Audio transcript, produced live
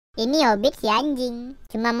Ini Obit si anjing.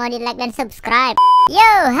 Cuma mau di like dan subscribe.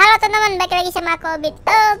 Yo, halo teman-teman, balik lagi sama aku Obit.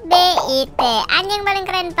 Obit, anjing paling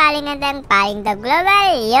keren, paling ganteng, paling top global,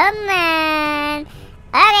 yo man.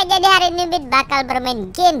 Oke, jadi hari ini Obit bakal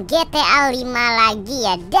bermain game GTA 5 lagi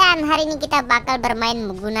ya. Dan hari ini kita bakal bermain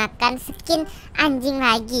menggunakan skin anjing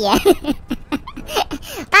lagi ya.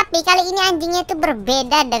 Tapi kali ini anjingnya itu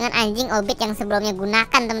berbeda dengan anjing Obit yang sebelumnya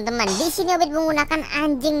gunakan, teman-teman. Di sini Obit menggunakan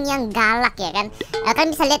anjing yang galak ya kan.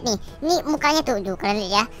 Kalian bisa lihat nih, ini mukanya tuh, kalian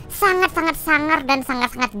lihat ya, sangat-sangat sangar dan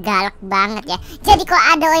sangat-sangat galak banget ya. Jadi kalau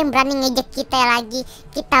ada orang yang berani ngejek kita lagi,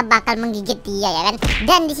 kita bakal menggigit dia ya kan.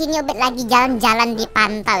 Dan di sini Obit lagi jalan-jalan di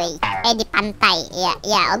pantai, di pantai ya.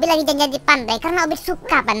 Obit lagi jalan-jalan di pantai karena Obit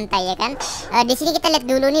suka pantai ya kan. Di sini kita lihat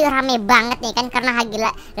dulu nih, rame banget nih kan, karena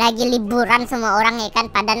lagi liburan semua orang ya kan.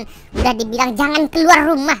 Padahal udah dibilang jangan keluar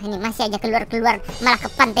rumah, ini masih aja keluar malah ke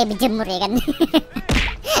pantai berjemur ya kan.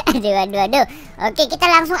 aduh. Oke, kita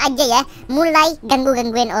langsung aja ya mulai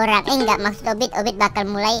gangguin orang. Enggak, maksud Obit bakal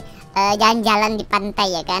mulai jalan-jalan di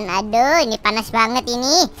pantai ya kan. Aduh, ini panas banget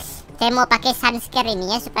ini. Saya mau pakai sunscreen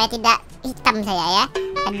ini ya supaya tidak hitam saya ya.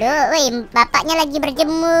 Aduh, wih, bapaknya lagi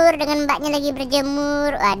berjemur dengan mbaknya lagi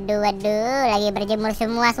berjemur. Waduh, lagi berjemur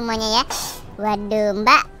semuanya ya. Waduh,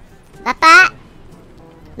 mbak, bapak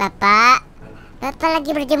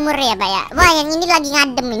lagi berjemur ya pak ya. Wah, yang ini lagi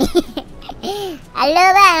ngadem ini. Halo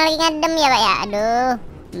bang, lagi ngadem ya pak ya. Aduh,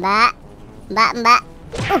 mbak.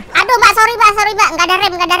 Aduh mbak, sorry mbak, nggak ada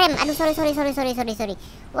rem. Aduh, sorry.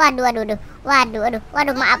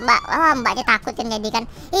 Waduh, maaf mbak. Wah, mbaknya takut kan jadi kan.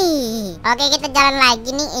 Oke, kita jalan lagi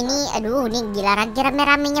nih. Aduh, ini gila, lagi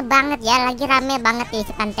rame-ramenya banget ya. Lagi rame banget di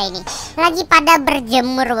pantai ini. Lagi pada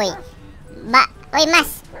berjemur, woi. Mbak, woi mas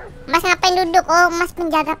ngapain duduk? Oh, mas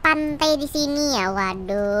penjaga pantai di sini ya.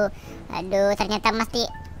 Waduh, ternyata mas nih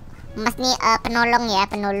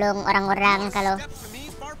penolong orang-orang. Kalau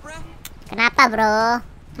kenapa bro?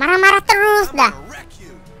 Marah-marah terus dah.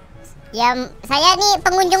 Ya, saya nih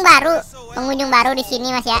pengunjung baru di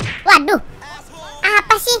sini mas ya. Waduh,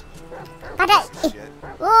 apa sih?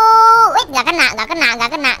 Wait, nggak kena.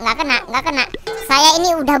 Saya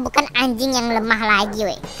ini udah bukan anjing yang lemah lagi,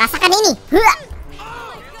 weh. Rasakan ini.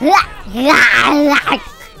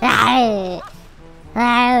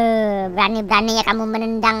 Berani-beraninya kamu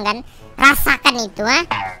menendang kan? Rasakan itu, ha?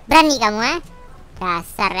 Berani kamu, ha?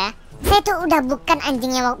 Dasar ya. Saya tuh udah bukan anjing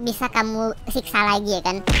yang bisa kamu siksa lagi ya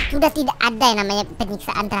kan. Sudah tidak ada yang namanya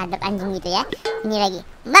penyiksaan terhadap anjing gitu ya. Ini lagi,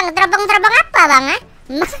 bang, teropong apa bang, ha?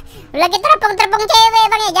 Lagi teropong cewek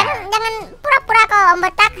bang ya. Jangan pura-pura kau om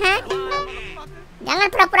botak, ha?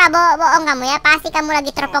 Jangan pura-pura bohong kamu ya. Pasti kamu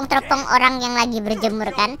lagi teropong orang yang lagi berjemur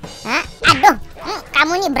kan, ha? Aduh,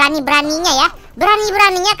 kamu nih beraninya ya.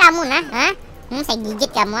 Beraninya kamu nah, ha? Saya gigit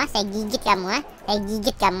kamu, ha?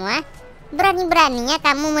 Berani-beraninya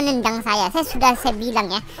kamu menendang saya. Saya bilang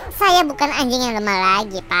ya, saya bukan anjing yang lemah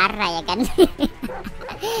lagi, parah ya kan.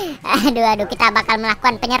 Aduh, kita bakal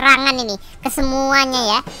melakukan penyerangan ini ke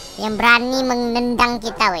semuanya ya yang berani menendang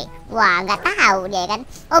kita, weh. Wah, nggak tahu dia kan.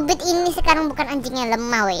 Obit ini sekarang bukan anjing yang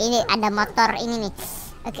lemah, weh. Ini ada motor ini nih.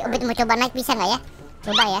 Oke, Obit mau coba naik, bisa nggak ya?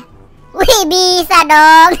 Coba ya. Wih, bisa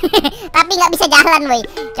dong. Tapi nggak bisa jalan, weh.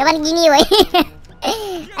 Cuman gini, weh.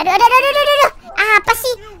 Aduh. Apa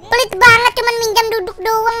sih? Pelit banget, cuman minjam duduk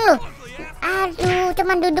doang loh. Aduh,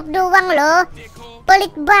 cuman duduk doang loh.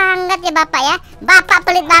 Pelit banget ya bapak ya. Bapak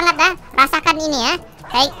pelit banget ya. Rasakan ini ya.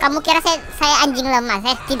 Kamu kira saya anjing lemah?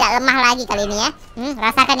 Saya tidak lemah lagi kali ini ya.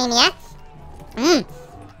 Rasakan ini ya.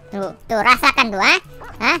 Tuh rasakan tuh, ha?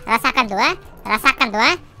 Rasakan tuh,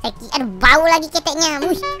 ha? Aduh, bau lagi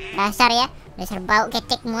keteknya. Wih, dasar ya. Dasar bau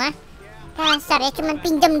ketekmu, ha? Dasar ya, cuman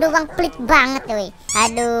pinjam doang, pelit banget weh.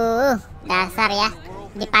 Aduh, dasar ya.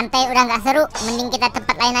 Di pantai udah nggak seru, mending kita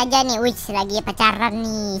tempat lain aja nih. Wih, lagi pacaran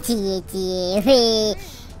nih, cie. Wih,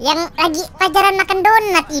 yang lagi pacaran makan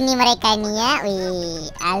donat ini mereka nih ya.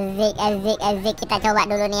 Wih, azik. Kita coba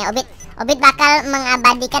dulu nih ya. Obit bakal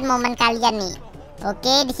mengabadikan momen kalian nih.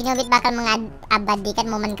 Oke, di sini Obit bakal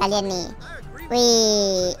mengabadikan momen kalian nih.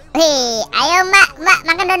 Wih, ayo mbak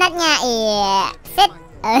makan donatnya. Iya, set.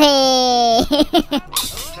 Aduh.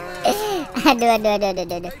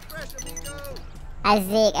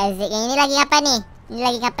 Azik. Yang ini lagi ngapain nih?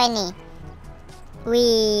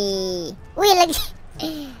 Wih, lagi.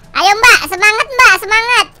 Ayo mbak, semangat.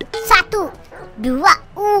 1, 2.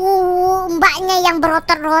 Mbaknya yang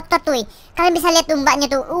berotot-rotot tuh. Kalian bisa lihat tuh mbaknya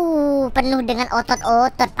tuh. Penuh dengan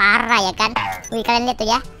otot-otot, parah ya kan. Wih, kalian lihat tuh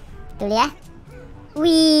ya. Tuh ya.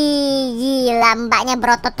 Wih, gila, mbaknya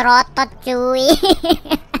berotot-rotot cuy.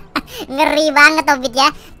 Ngeri banget Obit ya.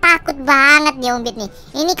 Takut banget dia Obit nih.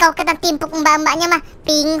 Ini kalau kita timpuk mbak-mbaknya mah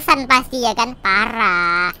pingsan pasti ya kan.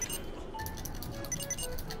 Parah.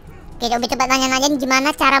 Oke, coba tanya-nanya gimana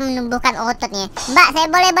cara menumbuhkan ototnya. Mbak, saya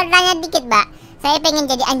boleh bertanya dikit, Mbak? Saya pengen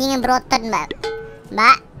jadi anjing yang berotot, Mbak.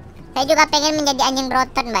 Mbak, saya juga pengen menjadi anjing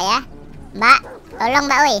berotot, Mbak ya. Mbak, tolong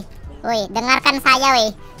Mbak, woi, dengarkan saya, woi.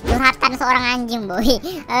 Curhatan seorang anjing, boy.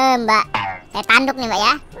 Mbak, saya tanduk nih, Mbak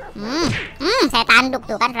ya. Saya tanduk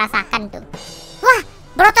tuh kan, rasakan tuh. Wah,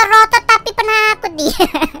 berotot-rotot tapi penakut dia.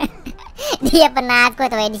 Dia penakut,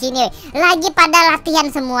 woi, di sini, woi. Lagi pada latihan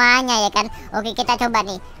semuanya ya kan. Oke, kita coba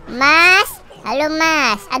nih. Mas, halo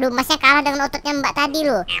Mas. Aduh, Masnya kalah dengan ototnya Mbak tadi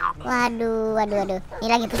loh. Waduh. Ini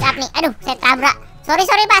lagi push up nih. Aduh, saya tabrak. Sorry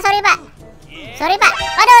Pak. Sorry Pak.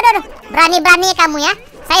 Aduh. Berani-berani kamu ya.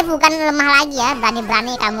 Saya bukan lemah lagi ya.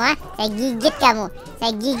 Berani-berani kamu ya. Saya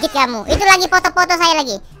gigit kamu. Itu lagi foto-foto saya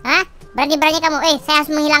lagi. Hah? Berani-berani kamu. Saya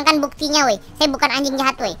harus menghilangkan buktinya, woi. Saya bukan anjing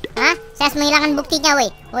jahat, woi. Hah? Saya harus menghilangkan buktinya,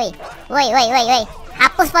 woi. Woi.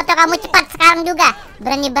 Hapus foto kamu cepat sekarang juga.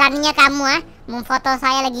 Berani-beraninya kamu, ah. Memfoto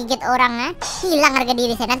saya lagi gigit orang, ah. Hilang harga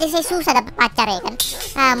diri saya. Nanti saya susah dapat pacar ya kan.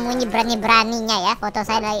 Kamu ini berani-beraninya ya foto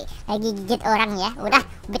saya lagi gigit orang ya. Udah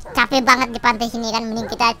capek banget di pantai sini kan. Mending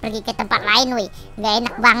kita pergi ke tempat lain, woi. Nggak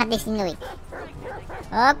enak banget di sini, woi.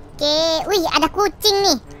 Oke. Wih, ada kucing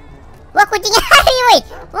nih. Wah, kucingnya lari, woi.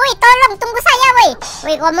 Woi, tolong tunggu saya, woi.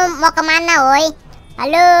 Woi, kamu mau kemana, woi?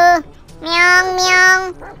 Halo. Meong.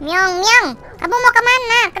 Kamu mau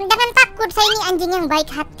kemana? Jangan takut, saya ini anjing yang baik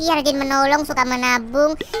hati, rajin menolong, suka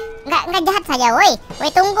menabung. Nggak jahat saja, woi.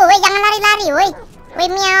 Woi, tunggu, woi, jangan lari-lari, woi. Woi,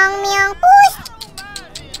 meong. Push.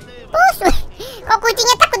 Woi. Kok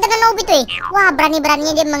kucingnya takut dengan Obit, woi? Wah,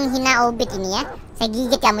 berani-beraninya dia menghina Obit ini ya. Saya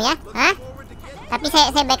gigit kamu ya, hah? Tapi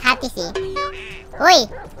saya baik hati sih. Woi,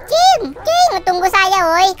 Cing, tunggu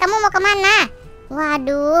saya, woi. Kamu mau kemana?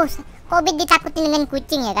 Waduh, Obit ditakutin dengan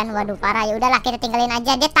kucing ya kan. Waduh, parah ya. Udahlah, kita tinggalin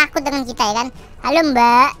aja. Dia takut dengan kita ya kan. Halo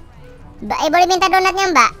Mbak. Boleh minta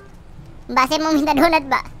donatnya Mbak? Mbak, saya mau minta donat,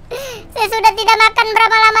 Mbak. Saya sudah tidak makan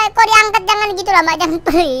berapa lama. Kok diangkat? Jangan gitu lah, Mbak. Jangan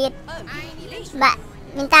pelit. Mbak,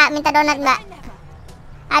 minta donat, Mbak.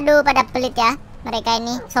 Aduh, pada pelit ya. Mereka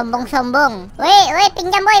ini sombong. Woi,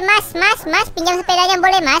 pinjam, boy. Mas, pinjam sepedanya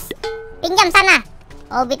boleh, Mas? Pinjam sana.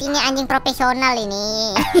 Obit ini anjing profesional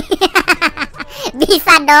ini.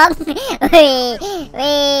 Bisa dong. Wih,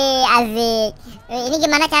 asik. Ini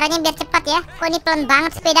gimana caranya biar cepat ya? Kok ini pelan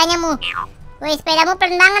banget sepedanya mu? Wih, sepedamu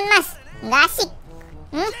pelan banget, Mas. Nggak asik.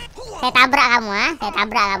 Saya tabrak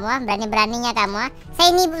kamu, berani-beraninya kamu.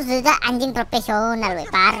 Saya ini sudah anjing profesional, weh,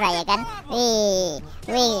 parah ya kan. Wih,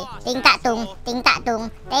 ting tak tung.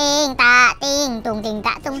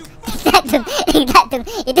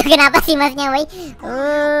 Itu kenapa sih Masnya, weh?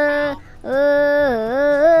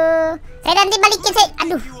 Saya nanti balikin,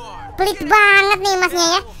 aduh, pelit banget nih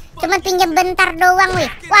Masnya ya. Cuma pinjam bentar doang,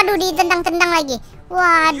 weh. Waduh, ditendang-tendang lagi.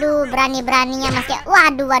 Waduh, berani-beraninya Mas ya.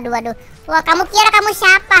 Waduh. Wah, kamu kira kamu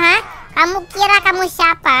siapa, ha? Kamu kira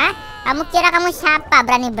kamu siapa?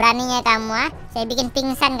 Berani-beraninya kamu, ha? Saya bikin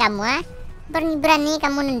pingsan kamu, ha? Berani-berani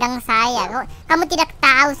kamu nendang saya. Kamu tidak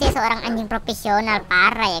tahu saya seorang anjing profesional,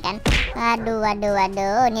 parah ya kan? Waduh.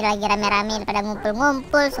 Ini lagi rame-rame pada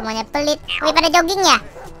ngumpul-ngumpul, semuanya pelit. Wih, pada jogging ya?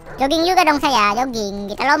 Jogging juga dong saya, jogging.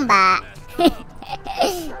 Kita lomba.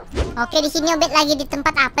 Oke, di sini Obit lagi di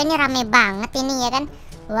tempat apa ini, rame banget ini ya kan.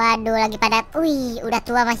 Waduh, lagi pada, udah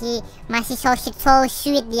tua masih so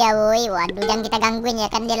sweet dia, woi. Waduh, jangan kita gangguin ya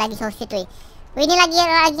kan, dia lagi so sweet, woi. Wih, ini lagi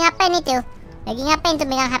ngapain itu? Lagi ngapain tuh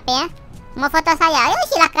megang HP ya? Mau foto saya? Ayo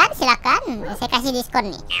silakan. Saya kasih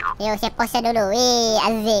diskon nih. Yuk, saya pose dulu. Wih,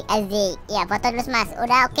 asik. Ya, foto dulu Mas.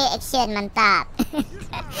 Udah, oke, action, mantap.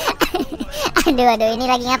 Aduh, ini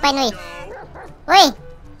lagi ngapain, woi? Woi,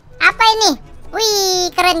 apa ini?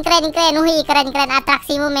 Wih, keren. Wih, keren.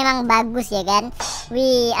 Atraksimu memang bagus ya kan.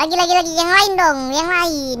 Wih, lagi. Yang lain dong, yang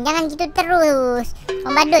lain. Jangan gitu terus.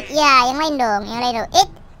 Om Badut, ya, yang lain dong. It.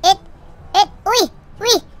 Wih.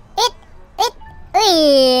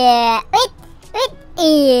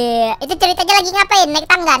 Itu ceritanya lagi ngapain? Naik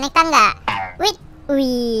tangga.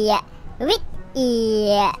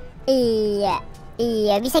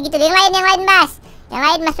 Iya, bisa gitu. Yang lain, Mas. Yang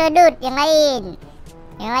lain, Mas Badut, yang lain,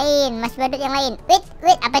 Mas Badut, yang lain.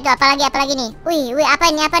 Wait, apa itu? Apa lagi nih? Wih, apa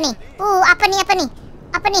nih? Apa nih?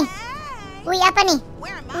 Wih, apa nih?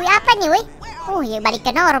 Ya balik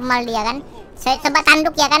ke normal dia kan. Saya coba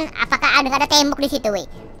tanduk ya kan. Apakah ada tembok di situ, wih?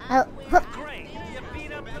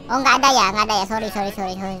 Oh, nggak ada ya. Sorry.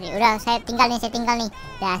 Udah, saya tinggal nih.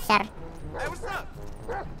 Dasar.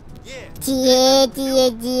 Cie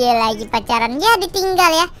lagi pacaran. Ya,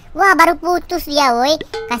 ditinggal ya. Wah, baru putus dia, woi.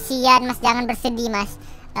 Kasihan, Mas, jangan bersedih, Mas.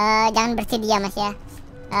 Jangan bersedih ya, Mas ya.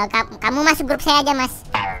 Kamu masuk grup saya aja, Mas.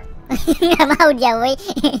 Nggak mau dia, woi.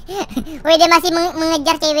 Woi, dia masih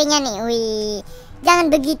mengejar ceweknya nih. Wih. Jangan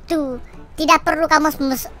begitu. Tidak perlu kamu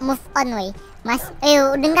move on, woi. Mas,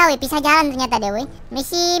 udah enggak, woi. Pisah jalan ternyata deh, woi.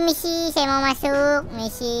 Misi, saya mau masuk.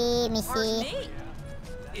 Misi.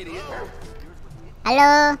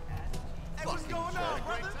 Halo.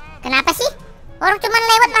 Kenapa sih? Orang cuma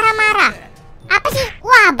lewat marah-marah. Apa sih?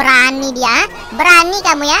 Wah, berani dia. Berani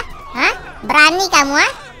kamu ya? Hah? Berani kamu, ha?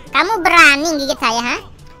 Kamu berani gigit saya, ha?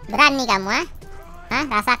 Berani kamu, ha? Hah?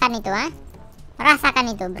 Rasakan itu, ha?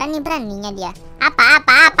 Rasakan itu. Berani-beraninya dia. Apa?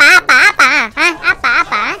 Hah?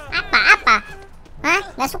 Apa? Hah?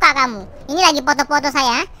 Gak suka kamu. Ini lagi foto-foto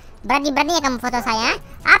saya, ha? Berani-beraninya kamu foto saya.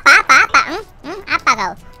 Apa? Apa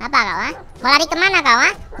kau? Ha? Mau lari kemana kau, ha?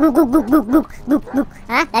 Guk.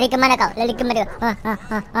 Hah? Lari kemana kau?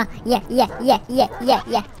 Iya.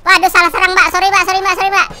 Waduh, salah serang, Mbak. Sorry, Mbak. Salah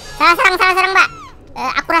serang, Mbak.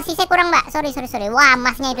 Akurasi saya kurang, Mbak. Sorry. Wah,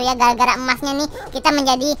 emasnya itu ya, gara-gara emasnya nih kita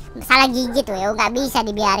menjadi salah gigit tuh ya. Nggak bisa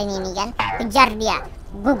dibiarin ini kan. Kejar dia.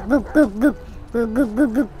 Guk.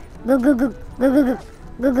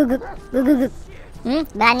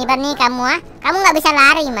 Berani kamu, ha? Kamu nggak bisa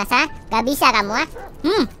lari, Mas, ha? Nggak bisa kamu, ha?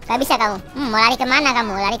 Nggak bisa kamu. Mau lari kemana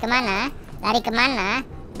kamu? Lari kemana?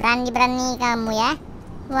 Berani kamu ya.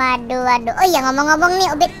 Waduh. Oh iya, ngomong-ngomong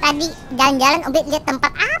nih, Obit tadi jalan-jalan, Obit lihat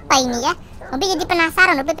tempat apa ini ya? Obit jadi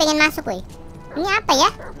penasaran, Obit pengen masuk, woi. Ini apa ya?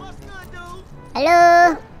 Halo.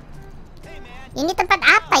 Ini tempat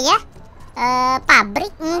apa ya?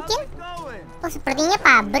 Pabrik mungkin? Oh, sepertinya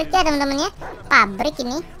pabrik ya, teman-teman ya. Pabrik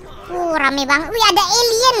ini. Rame banget. Wih, ada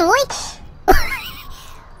alien, woi.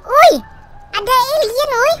 Wih, ada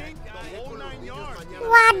alien, woi.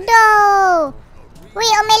 Waduh.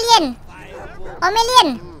 Wih, Om alien.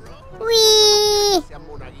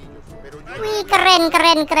 Wih, keren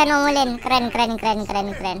Om alien.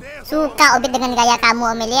 Keren. Suka Obit dengan gaya kamu,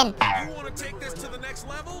 Om alien.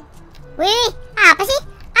 Wih, apa sih?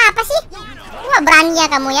 Wah, berani ya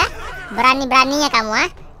kamu ya. Beraninya kamu, ha?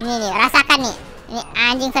 Nih, rasakan nih. Ini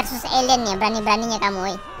anjing versus alien ya, beraninya kamu,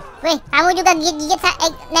 woi. Wih, kamu juga gigit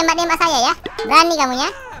nembak saya ya. Berani kamu ya.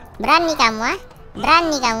 Berani kamu, ha?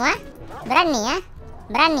 Berani ya.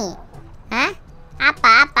 Hah?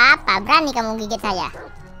 Apa? Berani kamu gigit saya.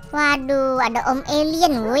 Waduh, ada Om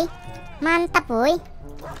alien, woi. Mantap, woi.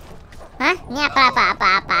 Hah? Ini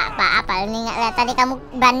apa? Ini lihat tadi kamu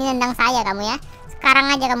berani nendang saya kamu ya.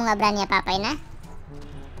 Sekarang aja kamu nggak berani apa-apain, ha?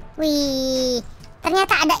 Wih,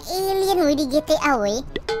 ternyata ada alien, woi, di GTA, woi.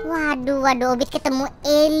 Waduh, Obit ketemu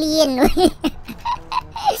alien, woi.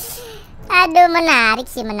 Aduh, menarik.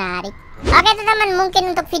 Oke, teman-teman,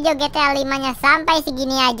 mungkin untuk video GTA 5-nya sampai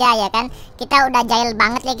segini aja ya kan. Kita udah jahil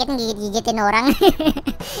banget ya, kita gigit-gigitin orang.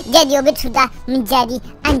 Jadi Obit sudah menjadi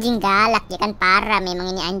anjing galak ya kan, parah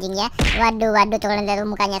memang ini anjing ya. Waduh, tuh kalian lihat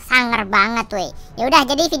mukanya sangar banget, woi. Ya udah,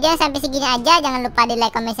 jadi videonya sampai segini aja. Jangan lupa di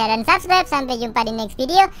like, comment, share, dan subscribe. Sampai jumpa di next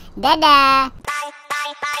video. Dadah.